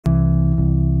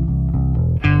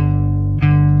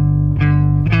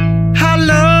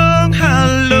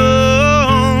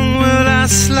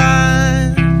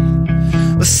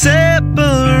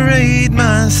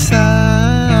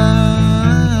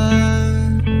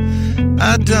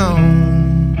I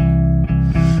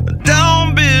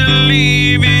don't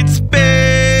believe it's been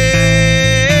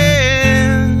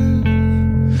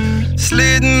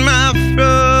slitting my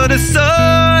throat. It's all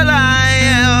I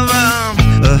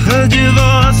ever heard your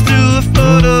voice through a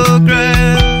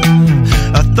photograph.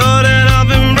 I thought that I've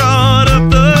been brought up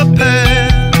the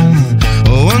past.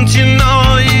 Once you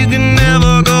know you can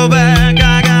never go back,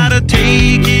 I gotta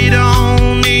take it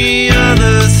on the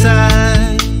other side.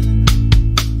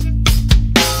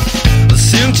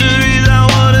 Centuries are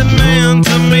what it meant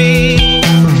to me.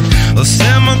 A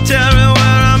cemetery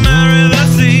where I marry the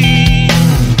sea.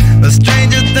 A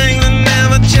stranger thing that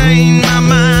never changed my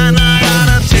mind. I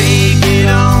gotta take it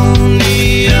on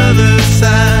the other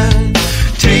side.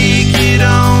 Take it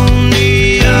on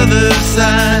the other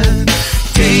side.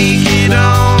 Take it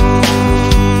on.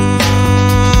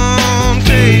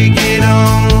 Take it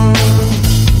on.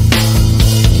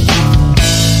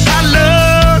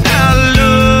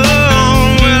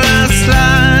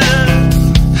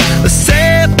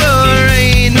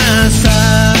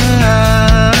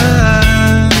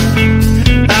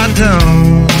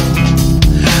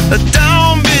 I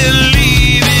don't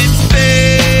believe it's been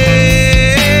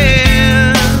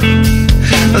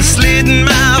slitting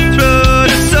my throat.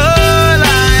 It's all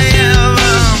I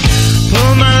ever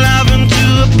pour my life into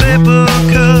a paper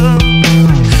cup.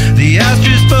 The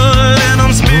ashtray full and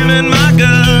I'm spilling my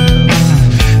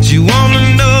guts. She wanna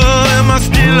know, am I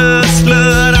still a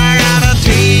slut? I gotta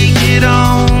take it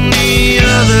on the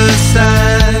other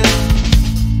side.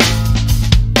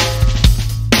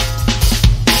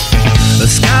 A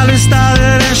scarlet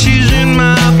started and she's in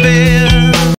my bed.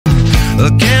 A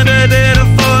candidate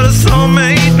for the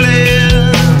soulmate bled.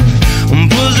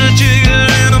 Pulls the trigger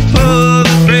and I pull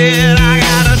the thread. I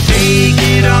gotta take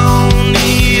it on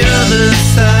the other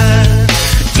side.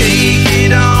 Take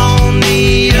it on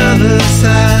the other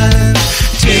side.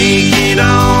 Take it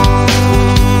on.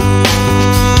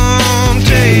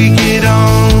 Take it on.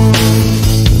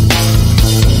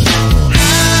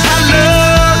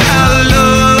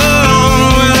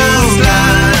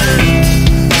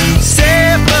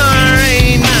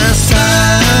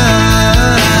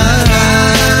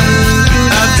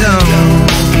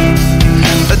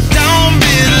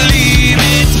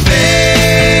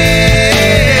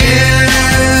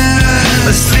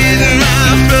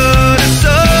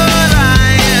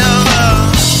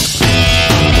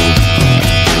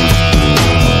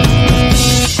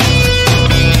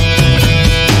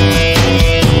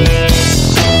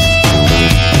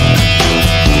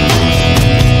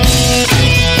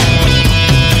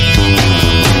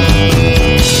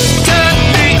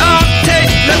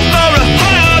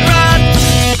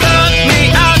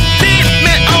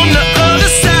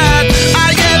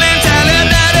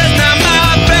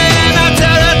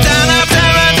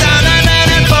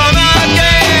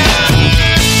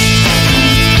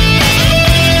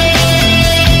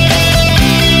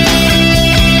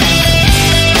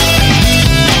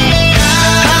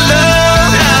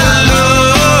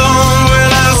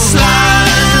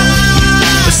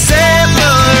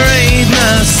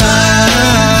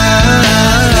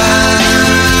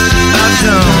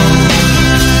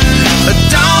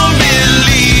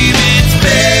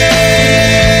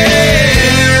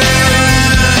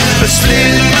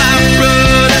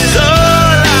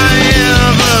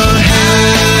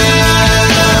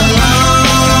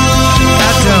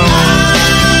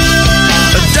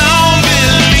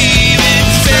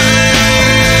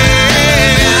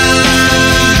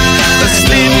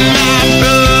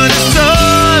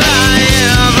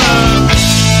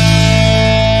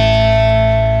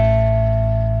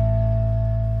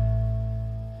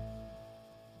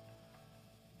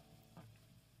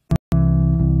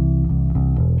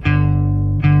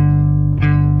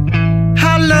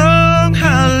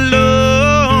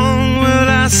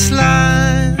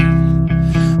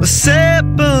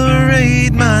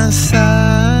 Separate my side.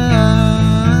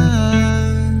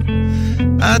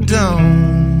 I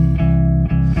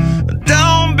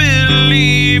don't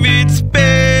believe it's been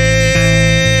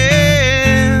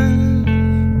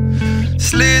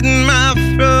slitting my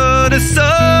throat. It's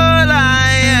all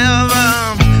I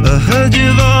ever heard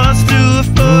your voice through a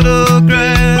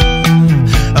photograph.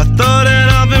 I thought that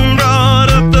I've been brought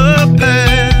up the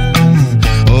past.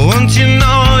 Once you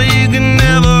know you can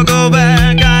never go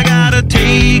back, I gotta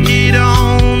take it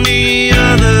on the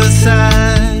other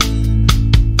side.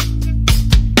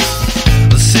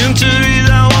 Centuries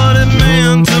are what it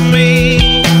meant to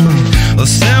me. A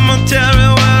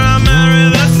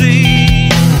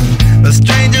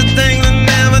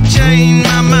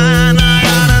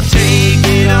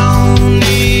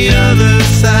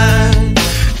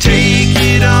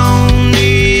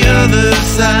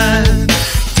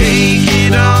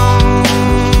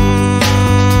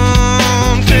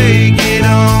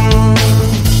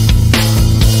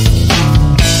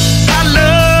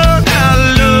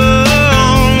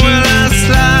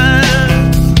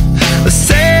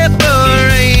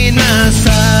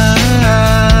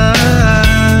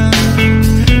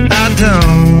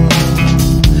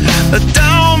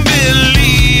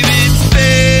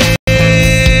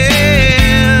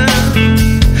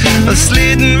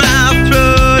in my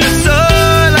throat. It's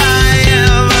all I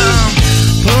ever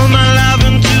pour my life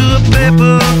into a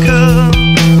paper cup.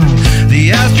 The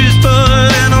ashtay's full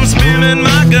and I'm spilling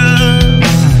my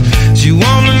guts. She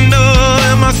wanna know,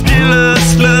 am I still a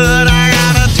slut? I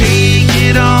gotta take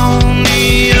it on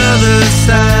the other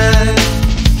side.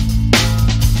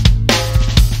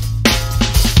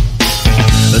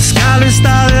 The skylight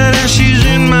started and she's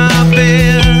in my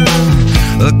bed,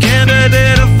 a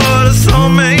candidate for the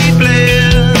soulmate bled.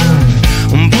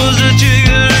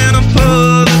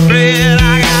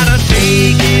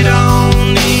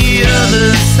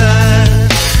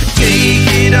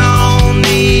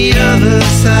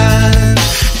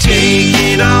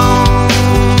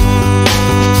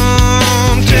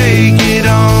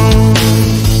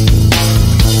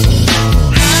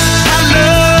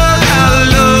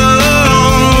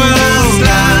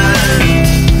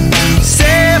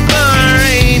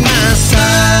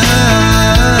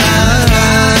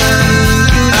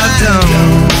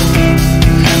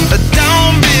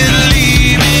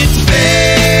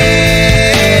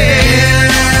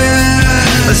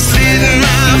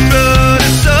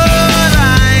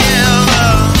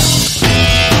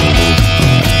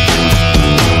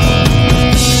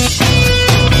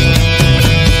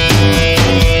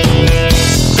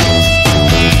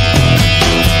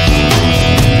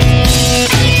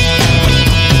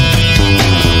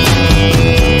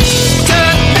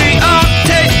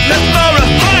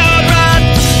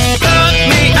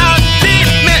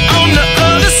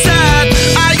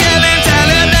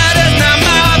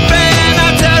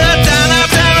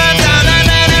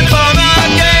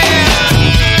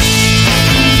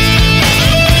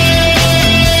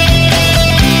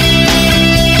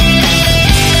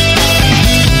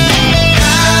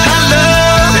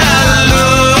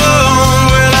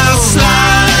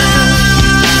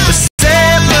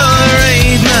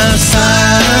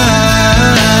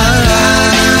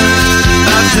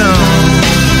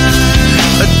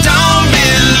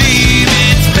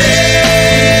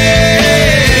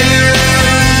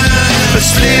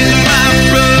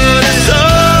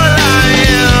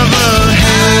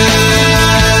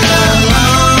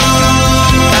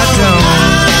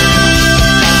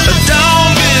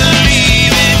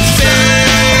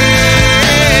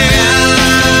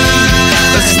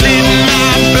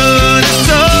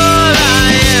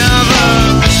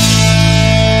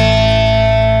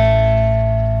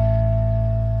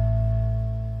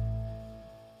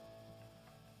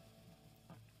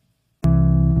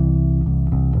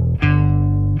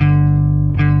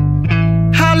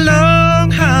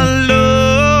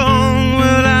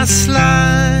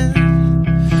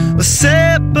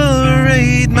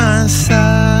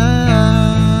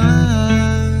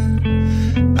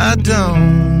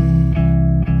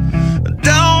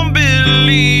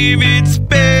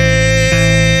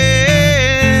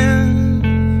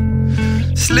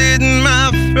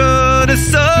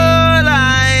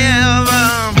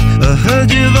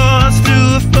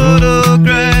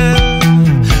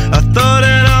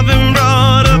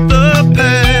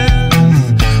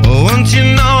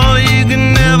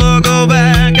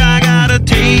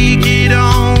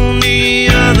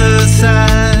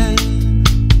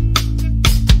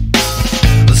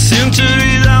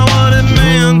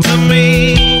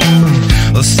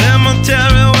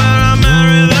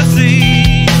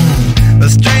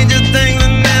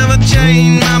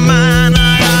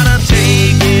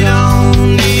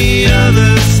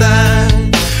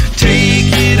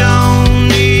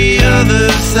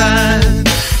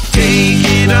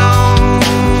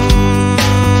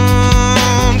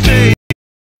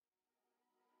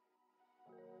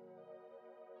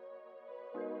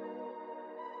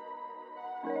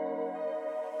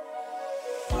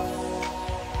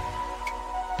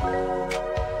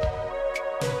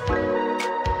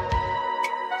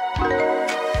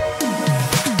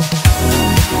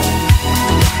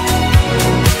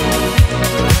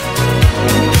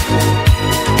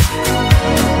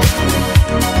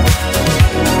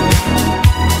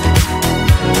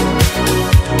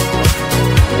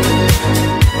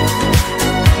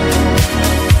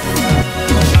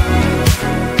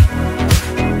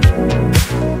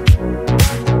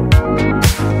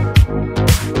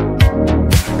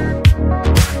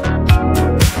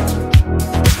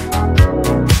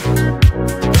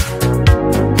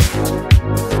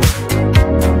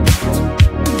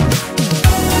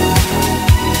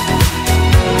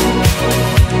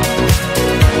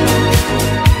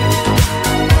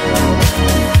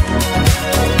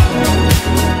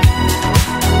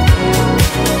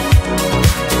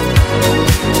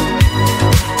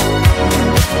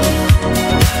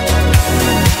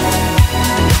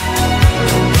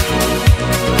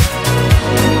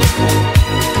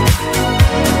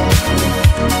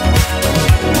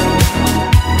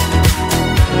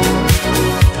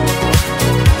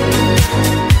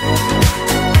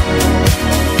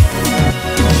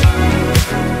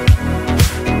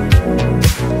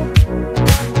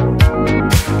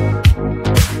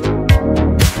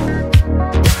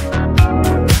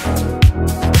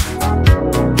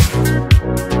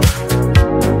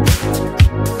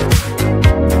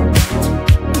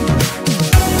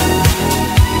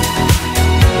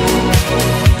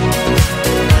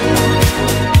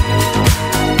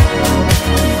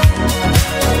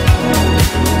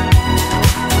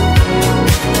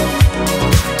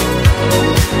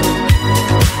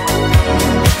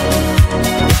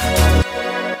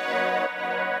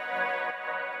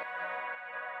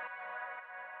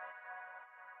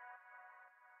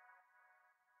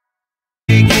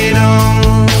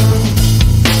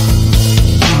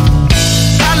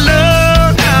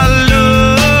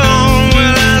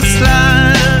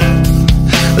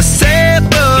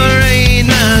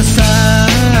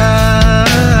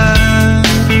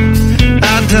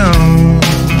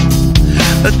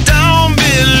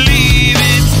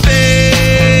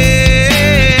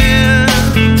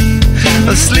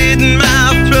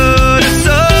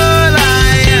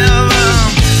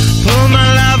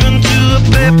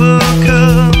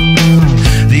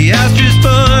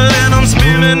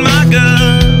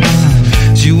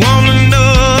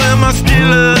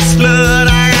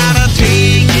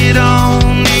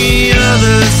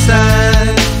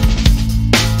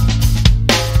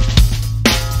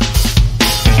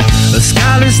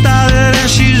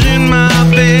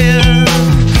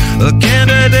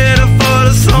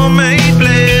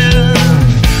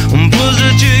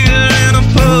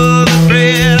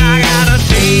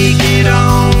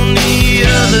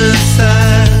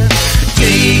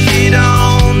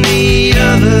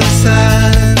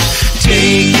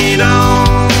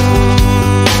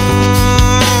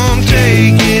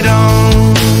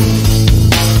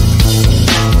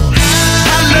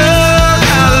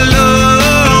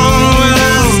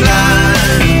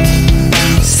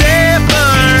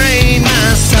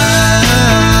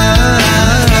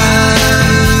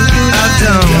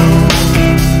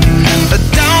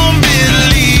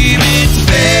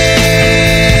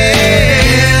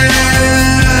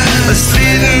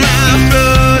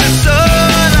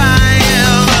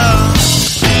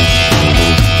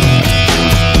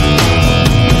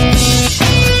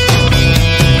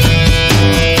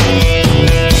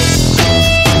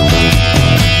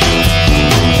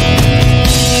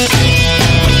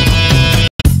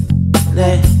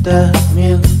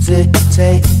 music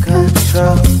take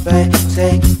control, babe.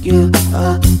 Take you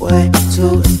away to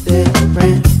a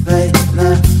different place.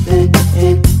 Nothing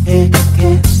in here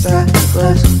can stop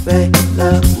us, babe.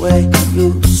 The way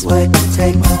you sway,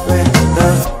 take my breath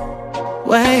away.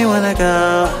 Where you wanna go?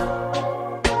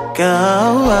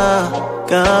 Go,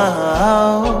 go,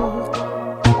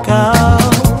 go.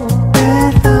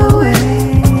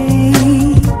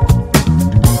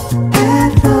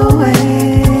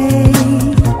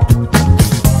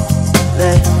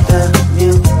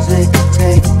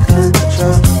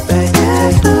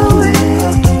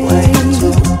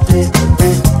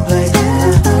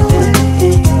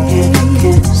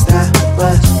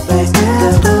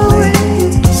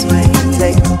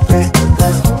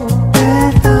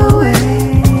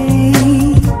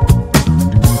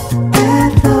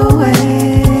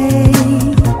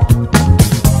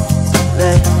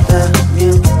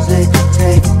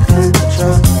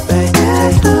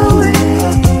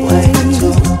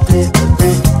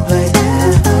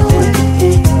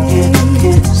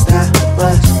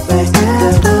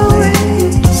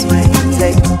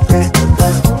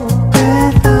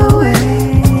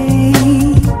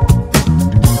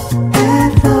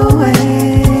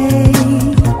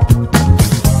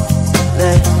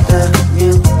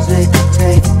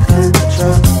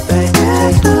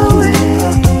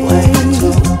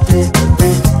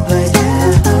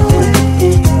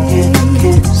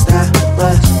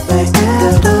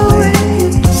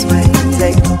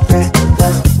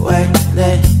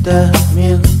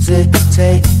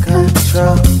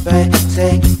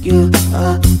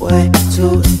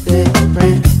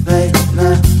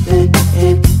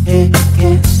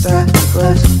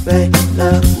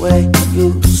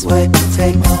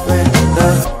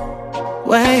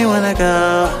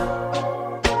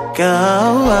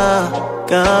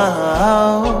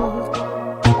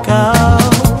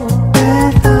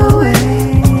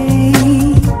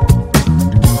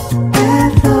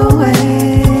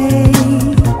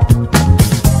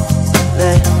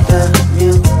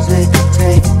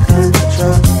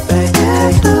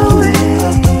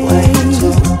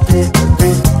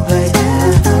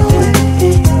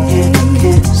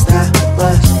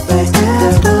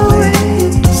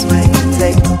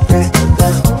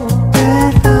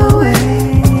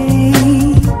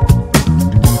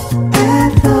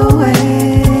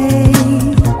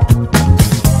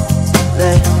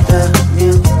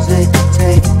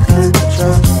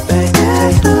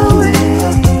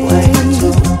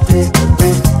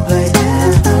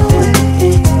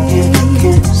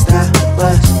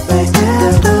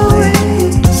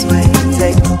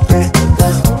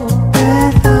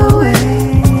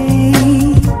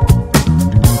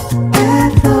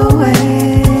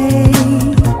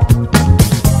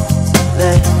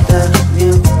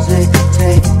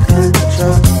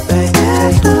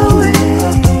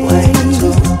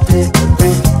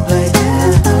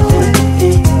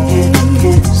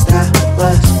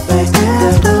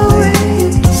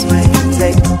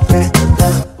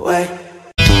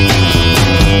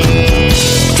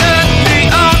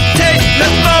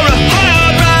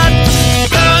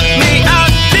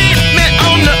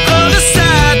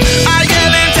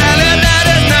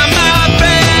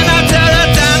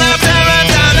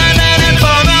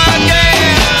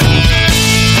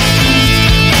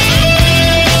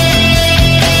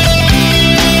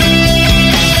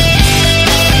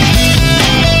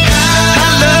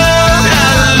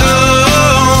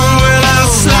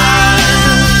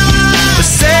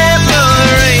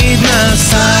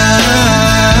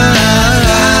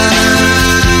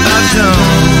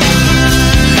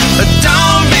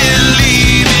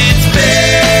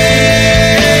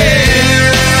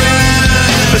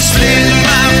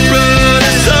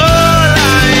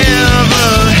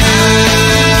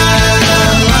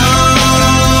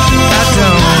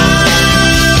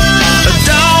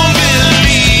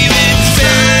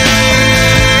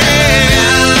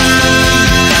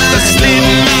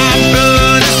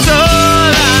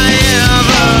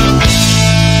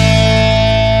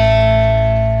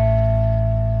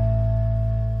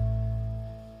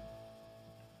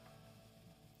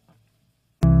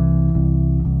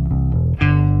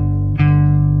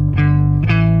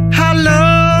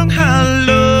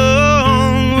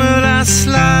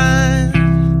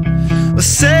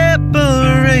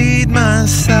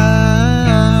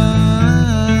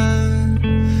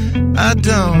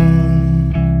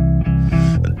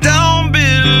 Don't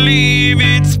believe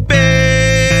it's been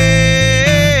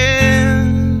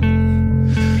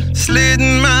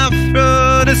slitting my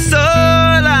throat. It's all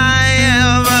I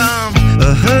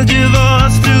ever heard your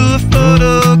voice through a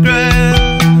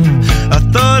photograph. I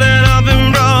thought that I've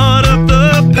been brought up the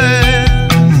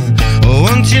past.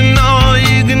 Once you know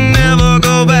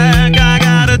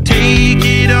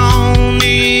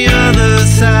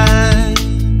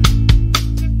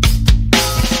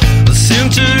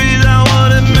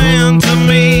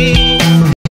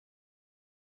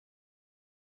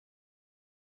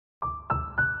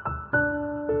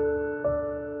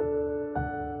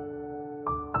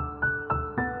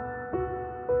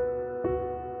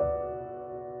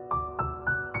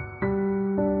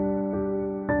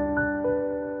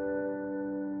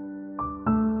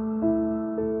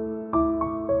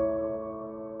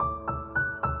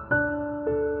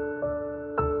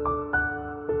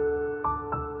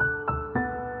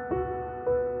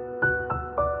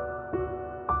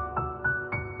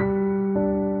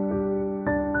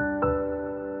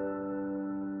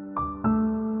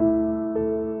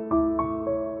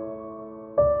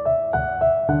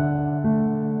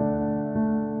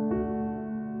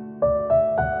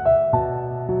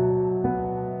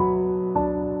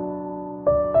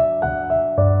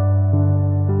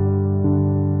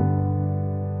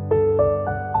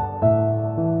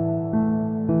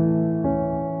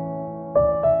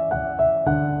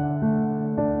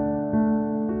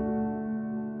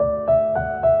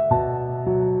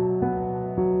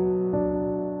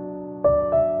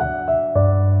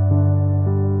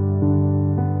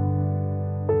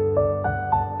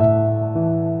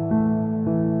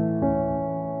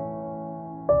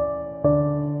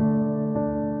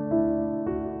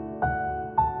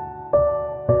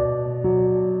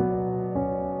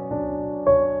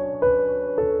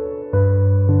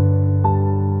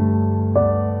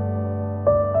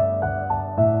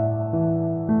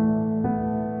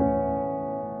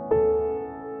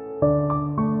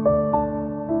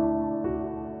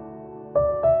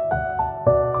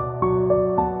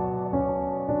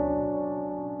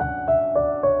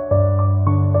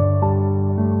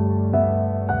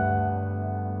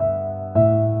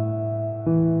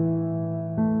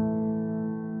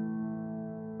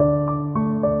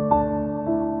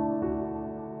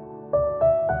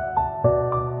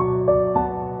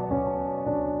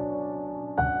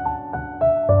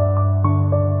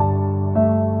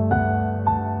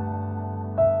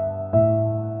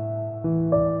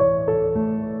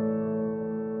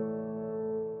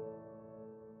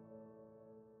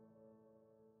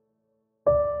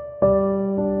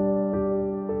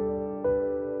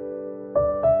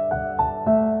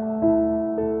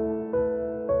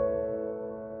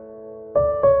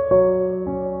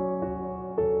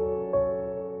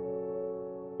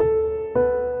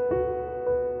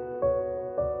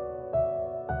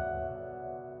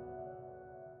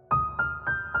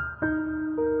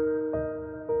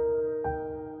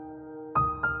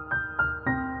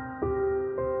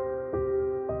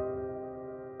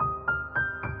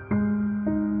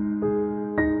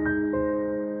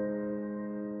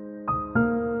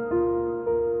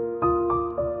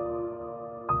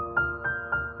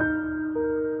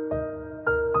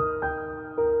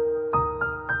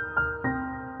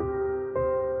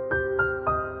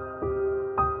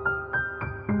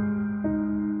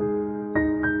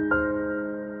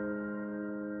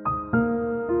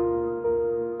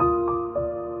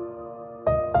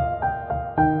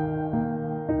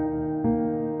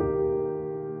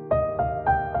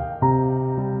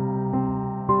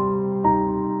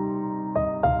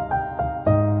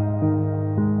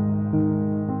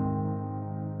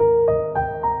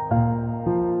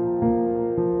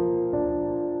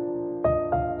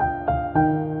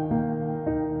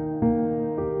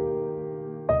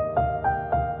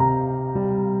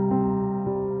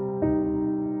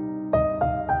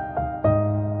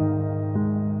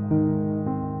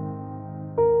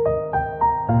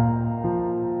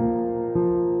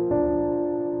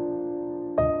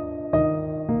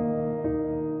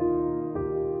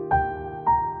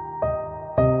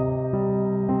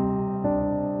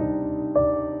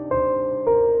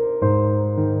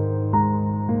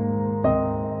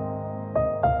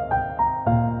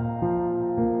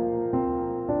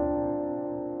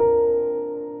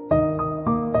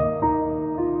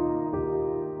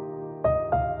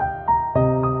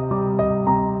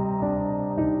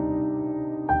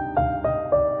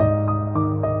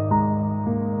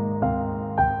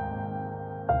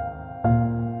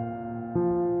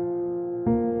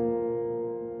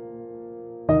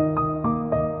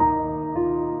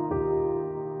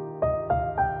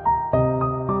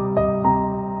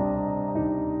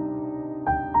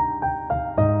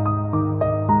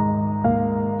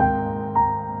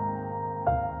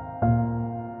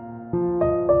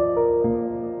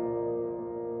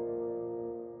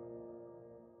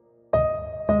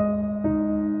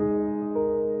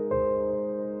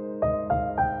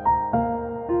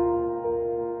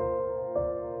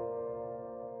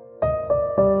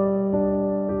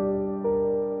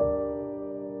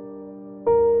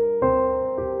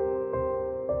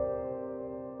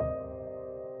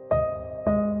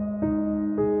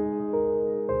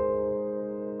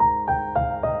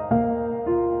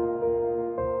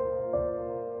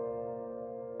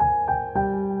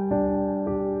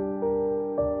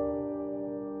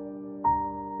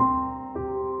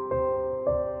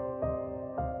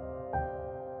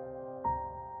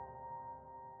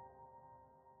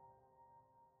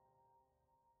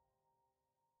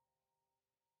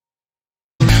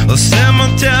a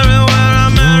cemetery